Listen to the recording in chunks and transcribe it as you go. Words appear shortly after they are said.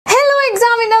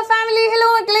family, hello.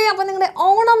 അപ്പോൾ നിങ്ങളുടെ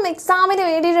ഓണം എക്സാമിന്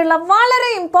വേണ്ടിയിട്ടുള്ള വളരെ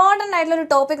ഇമ്പോർട്ടന്റ് ആയിട്ടുള്ള ഒരു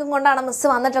ടോപ്പിക്കും കൊണ്ടാണ് മിസ്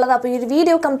വന്നിട്ടുള്ളത്. അപ്പോൾ ഈ ഒരു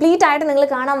വീഡിയോ കംപ്ലീറ്റ് ആയിട്ട് നിങ്ങൾ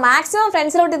കാണാം. മാക്സിമം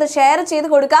ഫ്രണ്ട്സിലോട്ട് ഇത് ഷെയർ ചെയ്ത്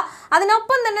കൊടുക്കുക.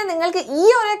 അതിനൊപ്പം തന്നെ നിങ്ങൾക്ക് ഈ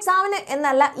ഒരു എക്സാമിന്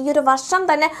എന്നല്ല ഈ ഒരു വർഷം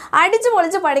തന്നെ അടിച്ചു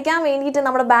പൊളിച്ച് പഠിക്കാൻ വേണ്ടിയിട്ട്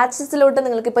നമ്മുടെ ബാച്ചസിലോട്ട്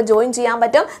നിങ്ങൾക്ക് ഇപ്പോൾ ജോയിൻ ചെയ്യാൻ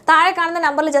പറ്റും. താഴെ കാണുന്ന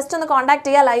നമ്പറിൽ ജസ്റ്റ് ഒന്ന് കോൺടാക്ട്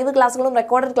ചെയ്യുക. ലൈവ് ക്ലാസ്സുകളും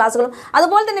റെക്കോർഡഡ് ക്ലാസ്സുകളും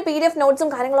അതുപോലെ തന്നെ PDF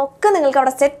നോട്ട്സും കാര്യങ്ങളൊക്കെ നിങ്ങൾക്ക്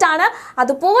അവിടെ സെറ്റാണ്.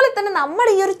 അതുപോലെ തന്നെ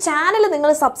നമ്മുടെ ഈ ഒരു ചാനൽ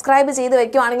നിങ്ങൾ സബ്സ്ക്രൈബ് ചെയ്ത്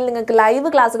വെക്കുകയാണെങ്കിൽ നിങ്ങൾക്ക് ലൈവ്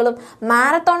ക്ലാസ്സുകളും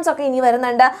മാരത്തോൺസ് ഒക്കെ ഇനി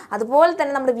വരുന്നുണ്ട്. അതുപോലെ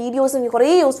തന്നെ നമ്മുടെ വീഡിയോസും കുറേ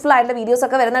യൂസ്ഫുൾ ആയിട്ടുള്ള വീഡിയോസ്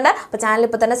ഒക്കെ വരുന്നുണ്ട്. അപ്പോൾ ചാനൽ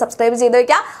ഇപ്പോൾ തന്നെ സബ്സ്ക്രൈബ് ചെയ്ത്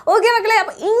വെക്കുക. ഓക്കെ മക്കളെ,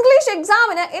 അപ്പോൾ ഇംഗ്ലീഷ്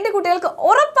എക്സാമിന് എൻ്റെ കുട്ടികൾക്ക്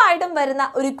ഉറപ്പായിട്ടും വരുന്ന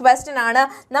ഒരു ക്വസ്റ്റ്യൻ ആണ്.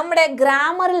 നമ്മുടെ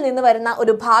ഗ്രാമറിൽ നിന്ന് വരുന്ന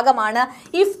ഒരു ഭാഗമാണ്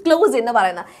ഇഫ് ക്ലോസ് എന്ന്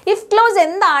പറയുന്നത്. ഇഫ് ക്ലോസ്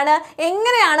എന്താണ്,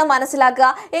 എങ്ങനെയാണ് മനസ്സിലാക്കുക,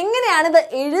 എങ്ങനെയാണ് ഇത്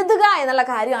എഴുതുക എന്നുള്ള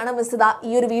കാര്യമാണ് മിസ് ഇതാ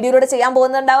ഈ ഒരു വീഡിയോയിലൂടെ ചെയ്യാൻ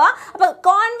പോകുന്നുണ്ടാവുക. അപ്പോൾ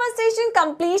കോൺവെർസേഷൻ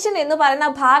കംപ്ലീഷൻ എന്ന് പറയുന്ന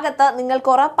ഭാഗത്ത്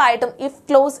നിങ്ങൾക്ക് ഉറപ്പായിട്ടും ഇഫ്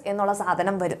ക്ലോസ് എന്നുള്ള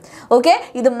സാധനം വരും. ഓക്കെ,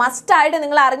 ഇത് മസ്റ്റ് ആയിട്ട്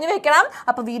നിങ്ങൾ അറിഞ്ഞു വെക്കണം.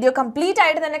 അപ്പോൾ വീഡിയോ കംപ്ലീറ്റ്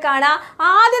ആയിട്ട് തന്നെ കാണാം.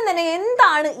 ആദ്യം തന്നെ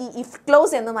എന്താണ് ഈ ഇഫ്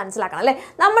ക്ലോസ് എന്ന് മനസ്സിലാക്കണം അല്ലേ.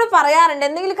 നമ്മൾ പറയാറുണ്ട്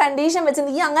എന്തെങ്കിലും കണ്ടീഷൻ വെച്ച്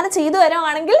നീ അങ്ങനെ ചെയ്തു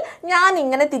വരുവാണെങ്കിൽ ഞാൻ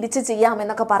ഇങ്ങനെ തിരിച്ച് ചെയ്യാം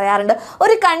എന്നൊക്കെ പറയാറുണ്ട്.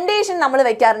 ഒരു കണ്ടീഷൻ നമ്മൾ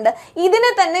വെക്കാറുണ്ട്.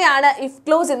 ഇതിനെ തന്നെയാണ് ഇഫ്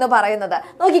ക്ലോസ് എന്ന് പറയുന്നത്.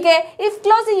 നോക്കിക്കേ, ഇഫ്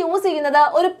ക്ലോസ് യൂസ് ചെയ്യുന്നത്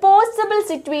ഒരു പോസിബിൾ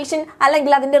സിറ്റുവേഷൻ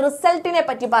അല്ലെങ്കിൽ അതിന്റെ റിസൾട്ടിനെ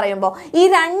പറ്റി പറയുമ്പോൾ ഈ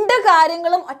രണ്ട്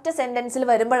കാര്യങ്ങളും ഒറ്റ സെന്റൻസിൽ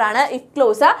വരുമ്പോഴാണ് ഇഫ്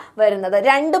ക്ലോസ് വരുന്നത്.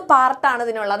 രണ്ട് പാർട്ടാണ്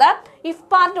ഇതിനുള്ളത്. ഇഫ്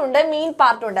പാർട്ട് ഉണ്ട്, മെയിൻ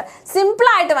പാർട്ട് ഉണ്ട്. സിമ്പിൾ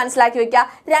ആയിട്ട് മനസ്സിലാക്കി വെക്കുക.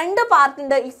 രണ്ട് പാർട്ട്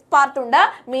ഉണ്ട്, ഇഫ് പാർട്ട് ഉണ്ട്,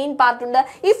 മെയിൻ പാർട്ട് ഉണ്ട്.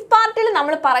 ഇഫ് പാർട്ടിൽ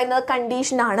നമ്മൾ പറയുന്നത്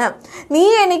കണ്ടീഷൻ ആണ്. നീ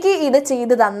എനിക്ക് ഇത്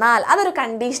ചെയ്തു തന്നാൽ അതൊരു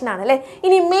കണ്ടീഷൻ ആണ് അല്ലേ.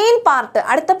 ഇനി മെയിൻ പാർട്ട്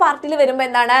അടുത്ത പാർട്ടിൽ വരുമ്പോൾ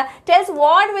എന്താണ്, tells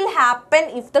what will happen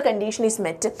if the condition is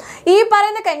met. ഈ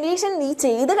പറയുന്ന കണ്ടീഷൻ നീ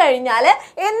ചെയ്തു കഴിഞ്ഞാൽ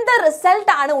എന്ത്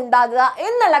റിസൾട്ട് ആണ് ഉണ്ടാകുക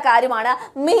എന്നുള്ള കാര്യമാണ്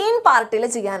മെയിൻ പാർട്ടിൽ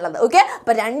ചെയ്യാനുള്ളത്. ഓക്കെ,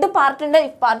 അപ്പോൾ രണ്ട് പാർട്ട് ഉണ്ട്,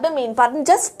 if part main part.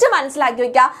 Just മനസ്സിലാക്കി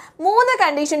വെക്കുക. മൂന്ന്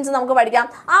കണ്ടീഷൻസ് നമുക്ക് പഠിക്കാം.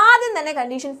 ആദ്യം തന്നെ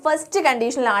കണ്ടീഷൻ ഫസ്റ്റ്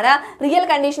കണ്ടീഷനിലാണ്, റിയൽ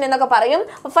കണ്ടീഷൻ എന്നൊക്കെ പറയും.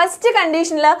 ഫസ്റ്റ്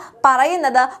കണ്ടീഷനിൽ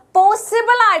പറയുന്നത്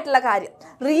പോസിബിൾ ആയിട്ടുള്ള കാര്യം,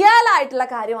 റിയൽ ആയിട്ടുള്ള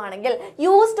കാര്യമാണെങ്കിൽ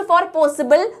used for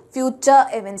possible future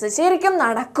Evans, ശരിക്കും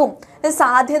നടക്കും,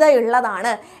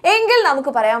 സാധ്യതയുള്ളതാണ് എങ്കിൽ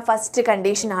നമുക്ക് പറയാം ഫസ്റ്റ്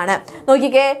കണ്ടീഷൻ ആണ്.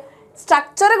 നോക്കിക്കേ,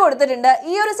 സ്ട്രക്ചർ കൊടുത്തിട്ടുണ്ട്.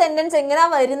 ഈ ഒരു സെന്റൻസ് എങ്ങനെയാ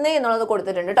വരുന്നത് എന്നുള്ളത്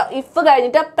കൊടുത്തിട്ടുണ്ട് കേട്ടോ. ഇഫ്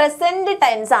കഴിഞ്ഞിട്ട് പ്രസന്റ്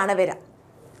ടെൻസ് ആണ് വരിക.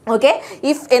 ഓക്കെ,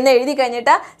 ഇഫ് എന്ന് എഴുതി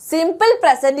കഴിഞ്ഞിട്ട് സിമ്പിൾ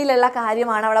പ്രസന്റിലുള്ള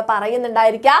കാര്യമാണ് അവിടെ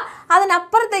പറയുന്നുണ്ടായിരിക്കുക.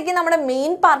 അതിനപ്പുറത്തേക്ക് നമ്മുടെ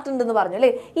മെയിൻ പാർട്ട് ഉണ്ടെന്ന് പറഞ്ഞു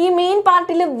അല്ലേ. ഈ മെയിൻ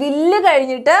പാർട്ടിൽ വില്ല്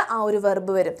കഴിഞ്ഞിട്ട് ആ ഒരു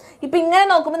വെർബ് വരും. ഇപ്പം ഇങ്ങനെ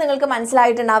നോക്കുമ്പോൾ നിങ്ങൾക്ക്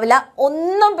മനസ്സിലായിട്ടുണ്ടാവില്ല,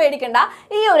 ഒന്നും പേടിക്കണ്ട.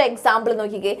 ഈ ഒരു എക്സാമ്പിൾ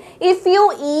നോക്കിക്കേ, if you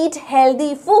eat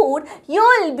healthy food you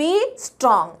will be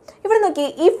strong. ഇവിടെ നോക്കി,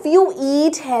 if you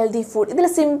eat healthy food, ഇതിൽ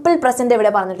സിമ്പിൾ പ്രസന്റ് എവിടെ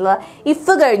പറഞ്ഞിട്ടുള്ളത്,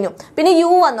 ഇഫ് കഴിഞ്ഞു പിന്നെ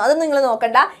യു വന്നു, അത് നിങ്ങൾ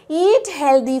നോക്കണ്ട. ഈറ്റ്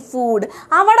ഹെൽത്തി ഫുഡ്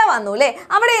അവിടെ വന്നു അല്ലേ.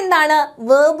 അവിടെ എന്താണ്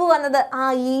വേർബ് വന്നത്, ആ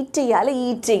ഈറ്റ് ചെയ്യുക അല്ലെ,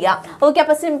 ഈറ്റ് ചെയ്യുക. ഓക്കെ,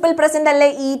 അപ്പൊ സിമ്പിൾ പ്രസന്റ് അല്ലേ.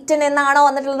 ഈറ്റൻ എന്നാണോ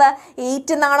വന്നിട്ടുള്ളത്,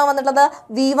 ഈറ്റ് എന്നാണോ വന്നിട്ടുള്ളത്,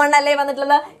 V1 അല്ലേ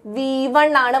വന്നിട്ടുള്ളത്,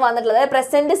 V1 ആണ് വന്നിട്ടുള്ളത്.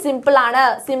 പ്രസന്റ് സിമ്പിൾ ആണ്,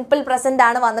 സിമ്പിൾ പ്രസന്റ്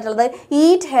ആണ് വന്നിട്ടുള്ളത്.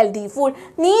 ഈറ്റ് ഹെൽത്തി ഫുഡ്,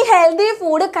 നീ healthy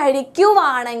food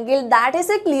കഴിക്കുവാണെങ്കിൽ that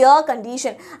is A clear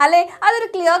condition അല്ലെ, അതൊരു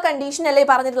ക്ലിയർ കണ്ടീഷൻ അല്ലേ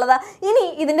പറഞ്ഞിട്ടുള്ളത്. ഇനി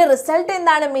ഇതിന്റെ റിസൾട്ട്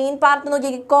എന്താണ്, മെയിൻ പാർട്ട് നോക്കി,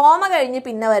 കോമ കഴിഞ്ഞ്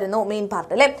പിന്നെ വരുന്നു മെയിൻ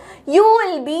പാർട്ട് അല്ലേ. You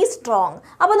will be strong.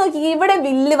 അപ്പൊ നോക്കി, ഇവിടെ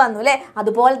വില്ല് വന്നു അല്ലേ.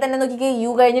 അതുപോലെ തന്നെ നോക്കിക്കേ,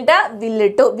 യു കഴിഞ്ഞിട്ട്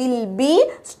വില്ലിട്ടു, വിൽ ബി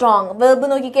സ്ട്രോങ്. വെർബ്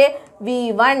നോക്കിക്കേ,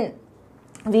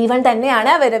 V1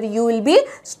 തന്നെയാണ് വരിക, യു വിൽ ബി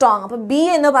സ്ട്രോങ്. അപ്പോൾ ബി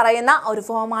എന്ന് പറയുന്ന ഒരു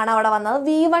ഫോമാണ് അവിടെ വന്നത്,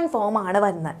 V1 ഫോമാണ്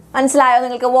വരുന്നത്. മനസ്സിലായോ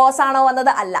നിങ്ങൾക്ക്? വാസ് ആണോ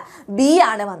വന്നത്? അല്ല, ബി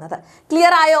ആണ് വന്നത്.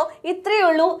 ക്ലിയർ ആയോ? ഇത്രയേ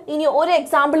ഉള്ളൂ. ഇനി ഒരു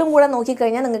എക്സാമ്പിളും കൂടെ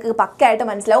നോക്കിക്കഴിഞ്ഞാൽ നിങ്ങൾക്ക് പക്കയായിട്ട്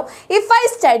മനസ്സിലാവും. ഇഫ് ഐ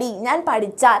സ്റ്റഡി, ഞാൻ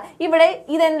പഠിച്ചാൽ, ഇവിടെ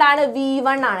ഇതെന്താണ്,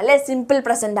 V1 ആണ് അല്ലേ, സിമ്പിൾ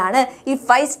പ്രസന്റ് ആണ്. If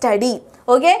I study.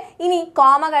 ഓക്കെ, ഇനി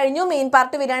കോമ കഴിഞ്ഞു, മെയിൻ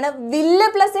പാർട്ട് വരികയാണ്. വില്ല്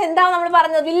പ്ലസ് എന്താണ് നമ്മൾ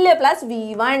പറഞ്ഞത്, വില്ല് പ്ലസ്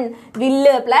V1,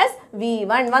 വില്ല് പ്ലസ്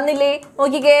V1 വന്നില്ലേ.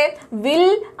 നോക്കിക്കേ,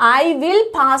 I will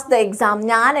pass the exam,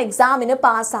 ഞാൻ എക്സാമിന്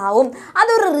പാസ്സാവും.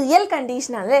 അതൊരു റിയൽ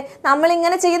കണ്ടീഷൻ ആണ് അല്ലേ.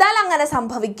 നമ്മളിങ്ങനെ ചെയ്താൽ അങ്ങനെ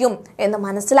സംഭവിക്കും എന്ന്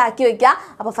മനസ്സിലാക്കി വെക്കുക.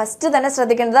 അപ്പോൾ ഫസ്റ്റ് തന്നെ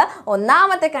ശ്രദ്ധിക്കേണ്ടത്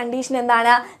ഒന്നാമത്തെ കണ്ടീഷൻ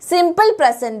എന്താണ്, സിമ്പിൾ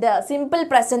പ്രസന്റ്. സിമ്പിൾ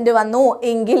പ്രസന്റ് വന്നു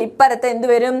എങ്കിൽ ഇപ്പുറത്ത് എന്ത്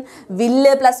വരും,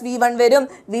 വില്ല് പ്ലസ് V1 വരും,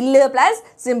 വില്ല് പ്ലസ്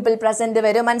സിമ്പിൾ പ്രസന്റ്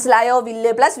വരും. മനസ്സിലായോ?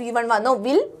 വില്ല് പ്ലസ് V1 വന്നു,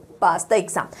 will pass the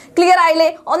exam. Clear ആയില്ലേ?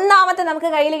 ഒന്നാമത്തെ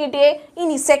നമുക്ക് കയ്യിൽ കിട്ടിയേ.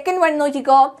 ഇനി സെക്കൻഡ് വൺ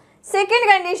നോക്കിക്കോ. സെക്കൻഡ്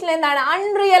കണ്ടീഷനിൽ എന്താണ്,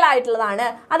 അൺറിയൽ ആയിട്ടുള്ളതാണ്.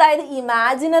 അതായത്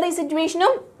ഇമാജിനറി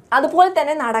സിറ്റുവേഷനും അതുപോലെ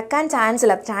തന്നെ നടക്കാൻ ചാൻസ്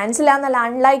ഇല്ല എന്നല്ല,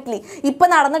 അൺലൈക്ലി, ഇപ്പം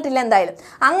നടന്നിട്ടില്ല എന്തായാലും.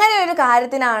 അങ്ങനെ ഒരു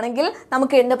കാര്യത്തിനാണെങ്കിൽ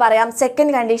നമുക്ക് എന്ത് പറയാം,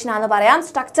 സെക്കൻഡ് കണ്ടീഷൻ ആണെന്ന് പറയാം.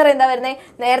 സ്ട്രക്ചർ എന്താ വരുന്നത്,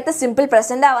 നേരത്തെ സിമ്പിൾ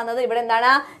പ്രസന്റ് വന്നത്, ഇവിടെ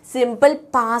എന്താണ്, സിമ്പിൾ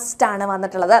പാസ്റ്റ് ആണ്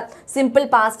വന്നിട്ടുള്ളത്. സിമ്പിൾ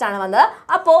പാസ്റ്റ് ആണ് വന്നത്.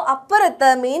 അപ്പോൾ അപ്പുറത്ത്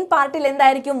മെയിൻ പാർട്ടിൽ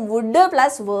എന്തായിരിക്കും, വുഡ്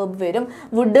പ്ലസ് വേർബ് വരും,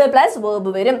 വുഡ് പ്ലസ്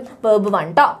വേർബ് വരും, വേർബ്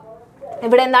 1 ട്ടോ.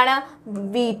 ഇവിടെ എന്താണ്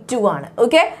V2 ആണ്.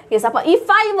 Okay yes. അപ്പോൾ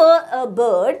if I where A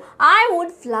bird I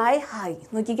would fly high.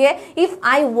 നോക്കിക്കേ, ഇഫ്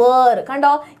ഐ വേർ,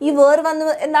 കണ്ടോ ഈ വേർ വന്ന്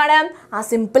എന്താണ് ആ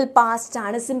സിമ്പിൾ പാസ്റ്റ്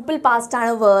ആണ്. സിമ്പിൾ പാസ്റ്റ്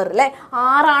ആണ് വേർ അല്ലേ.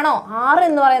 ആറാണോ? ആറ്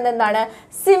എന്ന് പറയുന്നത് എന്താണ്?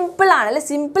 സിമ്പിൾ ആണ് അല്ലെ.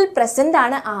 സിമ്പിൾ പ്രസന്റ്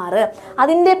ആണ് ആറ്.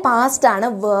 അതിൻ്റെ പാസ്റ്റ് ആണ്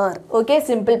വേർ. ഓക്കെ,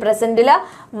 സിമ്പിൾ പ്രസന്റിൽ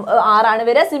ആറാണ്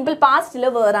വരിക, സിമ്പിൾ പാസ്റ്റിൽ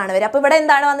വേർ ആണ് വരിക. അപ്പോൾ ഇവിടെ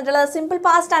എന്താണ് വന്നിട്ടുള്ളത്? സിമ്പിൾ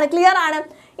പാസ്റ്റ് ആണ്. ക്ലിയർ ആണ്.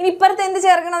 ഇനി ഇപ്പുറത്ത് എന്ത്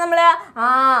ചേർക്കണം നമ്മൾ?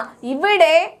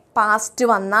 ഇവിടെ പാസ്റ്റ്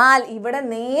വന്നാൽ ഇവിടെ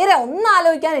നേരെ ഒന്നും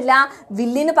ആലോചിക്കാനില്ല,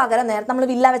 വില്ലിന് പകരം നേരത്തെ നമ്മൾ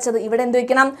വില്ല വെച്ചത് ഇവിടെ എന്ത്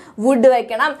വെക്കണം? വുഡ്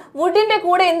വെക്കണം. വുഡിന്റെ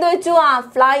കൂടെ എന്ത് വെച്ചു?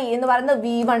 ഫ്ലൈ എന്ന് പറയുന്നത്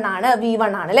V1 ആണ്.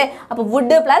 V1 ആണ് അല്ലേ. അപ്പോൾ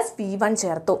വുഡ് പ്ലസ് V1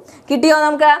 ചേർത്തു. കിട്ടിയോ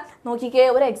നമുക്ക്? നോക്കിക്കേ,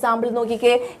 ഒരു എക്സാമ്പിൾ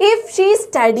നോക്കിക്കേ. ഇഫ് ഷീ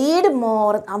സ്റ്റഡീഡ്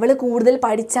മോർ, അവൾ കൂടുതൽ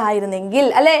പഠിച്ചായിരുന്നെങ്കിൽ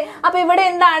അല്ലേ. അപ്പോൾ ഇവിടെ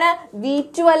എന്താണ്?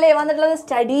 V2 അല്ലേ വന്നിട്ടുള്ളത്,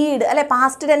 സ്റ്റഡീഡ് അല്ലെ,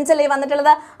 പാസ്റ്റ് ടെൻസ് അല്ലേ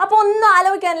വന്നിട്ടുള്ളത്. അപ്പോൾ ഒന്നും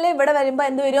ആലോചിക്കാനല്ലേ. ഇവിടെ വരുമ്പോൾ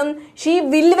എന്ത് വരും? ഷീ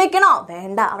വിൽ വെക്കണോ?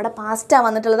 വേണ്ട, അവിടെ പാസ്റ്റാണ്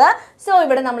വന്നിട്ടുള്ളത്. സോ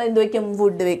ഇവിടെ നമ്മൾ എന്ത് വെക്കും?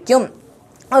 വുഡ് വെക്കും.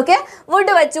 ഓക്കെ,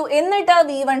 വുഡ് വെച്ചു. എന്നിട്ട്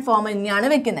V1 ഫോം തന്നെയാണ്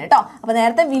വെക്കുന്നത് കേട്ടോ. അപ്പോൾ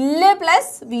നേരത്തെ വില്ല് പ്ലസ്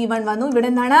V1 വന്നു, ഇവിടെ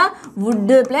എന്താണ്?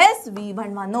 വുഡ് പ്ലസ്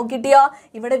V1 വന്നു. കിട്ടിയോ?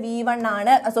 ഇവിടെ V1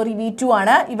 ആണ്, സോറി V2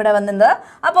 ആണ് ഇവിടെ വന്നത്.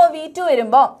 അപ്പോൾ V2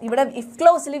 വരുമ്പോൾ ഇവിടെ ഇഫ്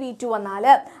ക്ലോസിൽ V2 വന്നാൽ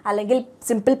അല്ലെങ്കിൽ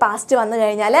സിമ്പിൾ പാസ്റ്റ് വന്നു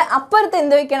കഴിഞ്ഞാൽ അപ്പുറത്ത്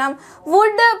എന്ത് വെക്കണം?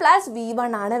 വുഡ് പ്ലസ്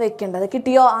V1 ആണ് വെക്കേണ്ടത്.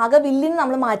 കിട്ടിയോ? ആകെ വില്ലിന്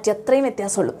നമ്മൾ മാറ്റി, അത്രയും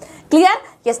വ്യത്യാസമുള്ളൂ. ക്ലിയർ?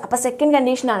 യെസ്. അപ്പോൾ സെക്കൻഡ്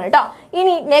കണ്ടീഷൻ ആണ് കേട്ടോ.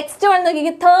 ഇനി നെക്സ്റ്റ് വൺ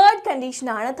നോക്കിക്കുക, തേർഡ് കണ്ടീഷൻ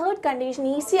ആണ്. തേർഡ് കണ്ടീഷൻ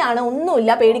ഈസി ആണ്,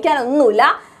 ഒന്നുമില്ല, പേടിക്കാനൊന്നുമില്ല.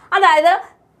 അതായത്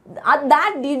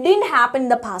that didn't happen in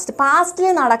the past.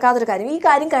 പാസ്റ്റിൽ നടക്കാത്തൊരു കാര്യം, ഈ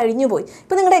കാര്യം കഴിഞ്ഞു പോയി.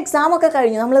 ഇപ്പോൾ നിങ്ങളുടെ എക്സാം ഒക്കെ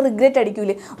കഴിഞ്ഞു, നമ്മൾ റിഗ്രറ്റ്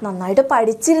അടിക്കൂലേ? നന്നായിട്ട്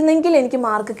പഠിച്ചിരുന്നെങ്കിൽ എനിക്ക്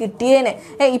മാർക്ക് കിട്ടിയേനെ,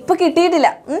 ഇപ്പോൾ കിട്ടിയിട്ടില്ല,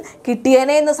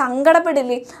 കിട്ടിയേനെ എന്ന്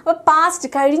സങ്കടപ്പെടില്ലേ? അപ്പോൾ പാസ്റ്റ്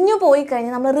കഴിഞ്ഞു പോയി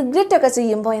കഴിഞ്ഞാൽ നമ്മൾ റിഗ്രറ്റ് ഒക്കെ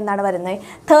ചെയ്യുമ്പോൾ എന്താണ് വരുന്നത്?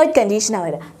 തേർഡ് കണ്ടീഷനാണ്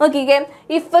വരിക. നോക്കിക്കേ,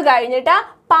 ഇഫ് കഴിഞ്ഞിട്ട്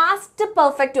പാസ്റ്റ്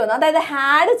പെർഫെക്റ്റ് വന്നു, അതായത്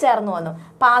ഹാഡ് ചേർന്ന് വന്നു,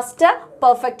 പാസ്റ്റ്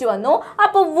പെർഫെക്റ്റ് വന്നു.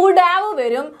 അപ്പോൾ വുഡ് ഹാവ്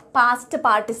വരും, പാസ്റ്റ്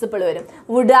പാർട്ടിസിപ്പിൾ വരും.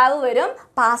 വുഡ് ഹാവ് വരും,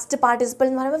 പാസ്റ്റ് പാർട്ടിസിപ്പിൾ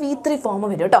എന്ന് പറയുമ്പോൾ V3 ഫോം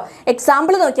വരും കേട്ടോ.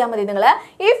 എക്സാമ്പിൾ നോക്കിയാൽ മതി നിങ്ങൾ.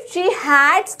 If she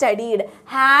had studied,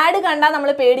 had കണ്ടാൽ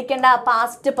നമ്മൾ പേടിക്കേണ്ട,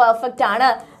 പാസ്റ്റ് പെർഫെക്റ്റ് ആണ്.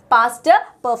 പാസ്റ്റ്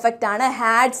പെർഫെക്റ്റ് ആണ്.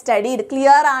 ഹാഡ് സ്റ്റഡീഡ്,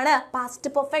 ക്ലിയർ ആണ്, പാസ്റ്റ്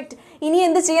പെർഫെക്റ്റ്. ഇനി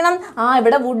എന്ത് ചെയ്യണം?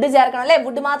 ഇവിടെ വുഡ് ചേർക്കണം അല്ലേ.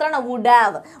 വുഡ് മാത്രമാണ്,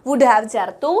 വുഡ് ഹാവ്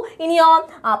ചേർത്തു. ഇനിയോ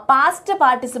പാസ്റ്റ്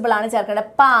പാർട്ടിസിപ്പിൾ ആണ് ചേർക്കേണ്ടത്,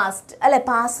 പാസ്റ്റ് അല്ലെ.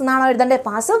 പാസ് എന്നാണോ എഴുതേണ്ടത്?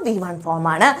 പാസ് V1 ഫോം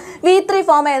ആണ്. V3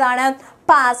 ഫോം ഏതാണ്?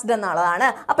 പാസ്ഡ് എന്നുള്ളതാണ്.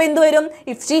 അപ്പോൾ എന്ത് വരും?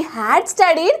 If she had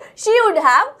studied she would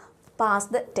have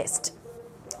passed the test.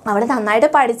 അവൾ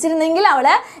നന്നായിട്ട് പഠിച്ചിരുന്നെങ്കിൽ അവൾ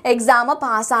എക്സാം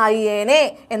പാസ്സായേനെ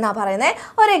എന്നാണ് പറയുന്നത്.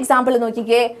 ഒരു എക്സാമ്പിൾ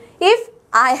നോക്കിക്കേ. ഇഫ്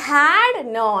I had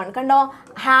known, കണ്ടോ?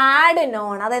 ഹാഡ്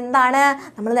നോൺ, അതെന്താണ്?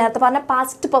 നമ്മൾ നേരത്തെ പറഞ്ഞ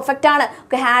പാസ്റ്റ് പെർഫെക്റ്റ് ആണ്.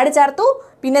 ഓക്കെ, ഹാഡ് ചേർത്തു.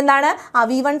 പിന്നെന്താണ്?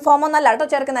 V1 ഫോം ഒന്നല്ല കേട്ടോ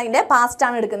ചേർക്കുന്നത്, അതിൻ്റെ പാസ്റ്റ്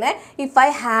ആണ് എടുക്കുന്നത്. If I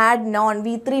had known,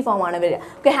 V3 form ആണ് വരിക.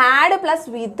 ഓക്കെ, ഹാഡ് പ്ലസ്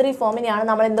V3 ഫോമിനെയാണ്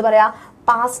നമ്മൾ എന്ത് പറയുക?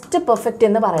 പാസ്റ്റ് പെർഫെക്റ്റ്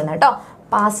എന്ന് പറയുന്നത് കേട്ടോ.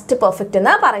 പാസ്റ്റ് പെർഫെക്റ്റ്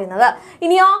എന്ന് പറയുന്നത്.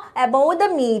 ഇനിയോ അബൌട്ട് ദ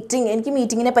മീറ്റിംഗ്, എനിക്ക്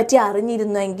മീറ്റിങ്ങിനെ പറ്റി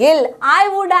അറിഞ്ഞിരുന്നെങ്കിൽ ഐ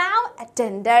വുഡ് ഹാവ്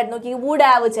അറ്റൻഡഡ്. നോക്കി, വുഡ്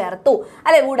ഹാവ് ചേർത്തു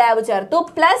അല്ലെ, വുഡ് ഹാവ് ചേർത്തു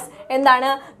പ്ലസ്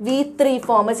എന്താണ്? V3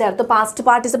 ഫോം ചേർത്തു. പാസ്റ്റ്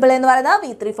പാർട്ടിസിപ്പിൾ എന്ന് പറയുന്നത്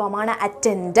V3 ഫോമാണ്,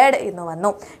 അറ്റൻഡഡ് എന്ന്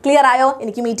വന്നു. ക്ലിയർ ആയോ?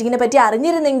 എനിക്ക് മീറ്റിങ്ങിനെ പറ്റി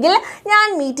അറിഞ്ഞിരുന്നെങ്കിൽ ഞാൻ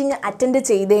മീറ്റിംഗ് അറ്റൻഡ്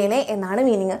ചെയ്തേനെ എന്നാണ്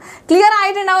മീനിങ്. ക്ലിയർ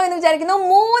ആയിട്ടുണ്ടാവും എന്ന് വിചാരിക്കുന്നു.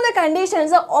 3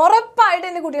 കണ്ടീഷൻസ് ഉറപ്പായിട്ട്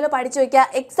എൻ്റെ കുട്ടികൾ പഠിച്ചു വയ്ക്കുക.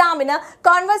 എക്സാമിന്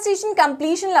കോൺവെർസേഷൻ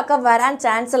കംപ്ലീഷനിലൊക്കെ വരാൻ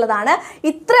ചാൻസ് ഉള്ളതാണ്.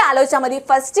 ഇത്ര ആലോചിച്ചാൽ മതി.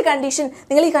 ഫസ്റ്റ് കണ്ടീഷൻ,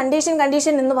 നിങ്ങൾ ഈ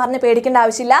കണ്ടീഷൻ എന്ന് പറഞ്ഞ് പേടിക്കേണ്ട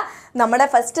ആവശ്യമില്ല. നമ്മുടെ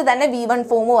ഫസ്റ്റ് തന്നെ V1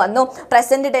 ഫോം വന്നു,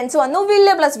 പ്രസന്റ് ടെൻസ് വന്നു,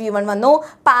 വില്ല് പ്ലസ് V1 വന്നു,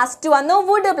 പാസ്റ്റ് വന്നു,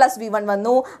 വുഡ് പ്ലസ് V1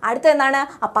 വന്നു. അടുത്ത എന്താണ്?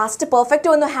 പാസ്റ്റ് പെർഫെക്റ്റ്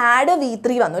വന്നു, ഹാഡ്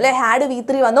V3 വന്നു അല്ലേ, ഹാഡ്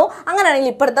V3 വന്നു. അങ്ങനെയാണെങ്കിൽ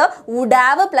ഇപ്പോഴത്തെ വുഡ്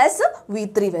ഹാവ് പ്ലസ്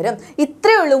V3 വരും.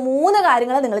 ഇത്രയേ ഉള്ളൂ. 3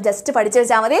 കാര്യങ്ങൾ നിങ്ങൾ ജസ്റ്റ് പഠിച്ചു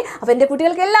വെച്ചാൽ മതി. അപ്പോൾ എൻ്റെ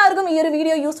കുട്ടികൾക്ക് എല്ലാവർക്കും ഈ ഒരു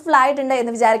വീഡിയോ യൂസ്ഫുൾ ആയിട്ടുണ്ട്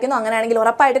എന്ന് വിചാരിക്കുന്നു. അങ്ങനെയാണെങ്കിൽ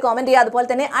ഉറപ്പായിട്ട് കമൻറ്റ് ചെയ്യുക. അതുപോലെ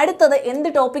തന്നെ അടുത്തത്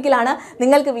എന്ത് ടോപ്പിക്കിലാണ്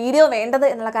നിങ്ങൾക്ക് വീഡിയോ വേണ്ടത്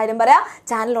എന്നുള്ള കാര്യം പറയാം.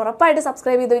 ചാനൽ ഉറപ്പായിട്ട്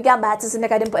സബ്സ്ക്രൈബ് ചെയ്ത് വയ്ക്കുക. ബാച്ചസിൻ്റെ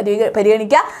കാര്യം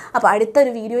പരിഗണിക്കുക. അപ്പോൾ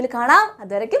അടുത്തൊരു വീഡിയോയിൽ കാണാം.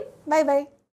 അതുവരയ്ക്കും ബൈ ബൈ.